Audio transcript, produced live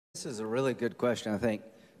This is a really good question, I think.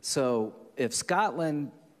 So if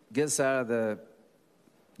Scotland gets out of the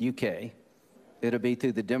UK, it'll be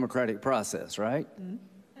through the democratic process, right?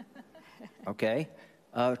 Okay.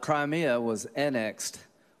 Crimea was annexed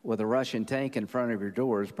with a Russian tank in front of your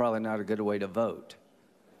door. Is probably not a good way to vote.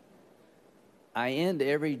 I end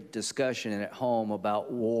every discussion at home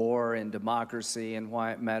about war and democracy and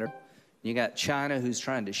why it matters. You got China, who's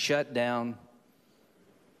trying to shut down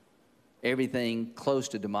everything close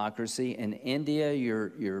to democracy. In India,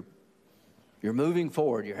 you're moving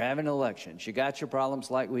forward. You're having elections. You got your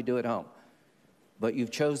problems like we do at home. But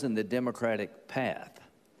you've chosen the democratic path.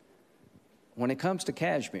 When it comes to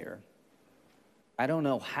Kashmir, I don't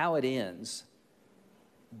know how it ends,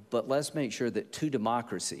 but let's make sure that two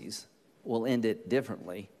democracies will end it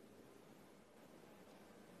differently.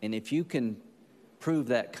 And if you can prove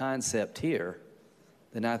that concept here,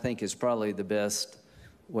 then I think it's probably the best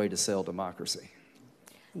way to sell democracy.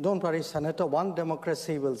 Don't worry, Senator. One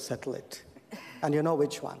democracy will settle it. And you know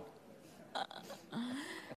which one.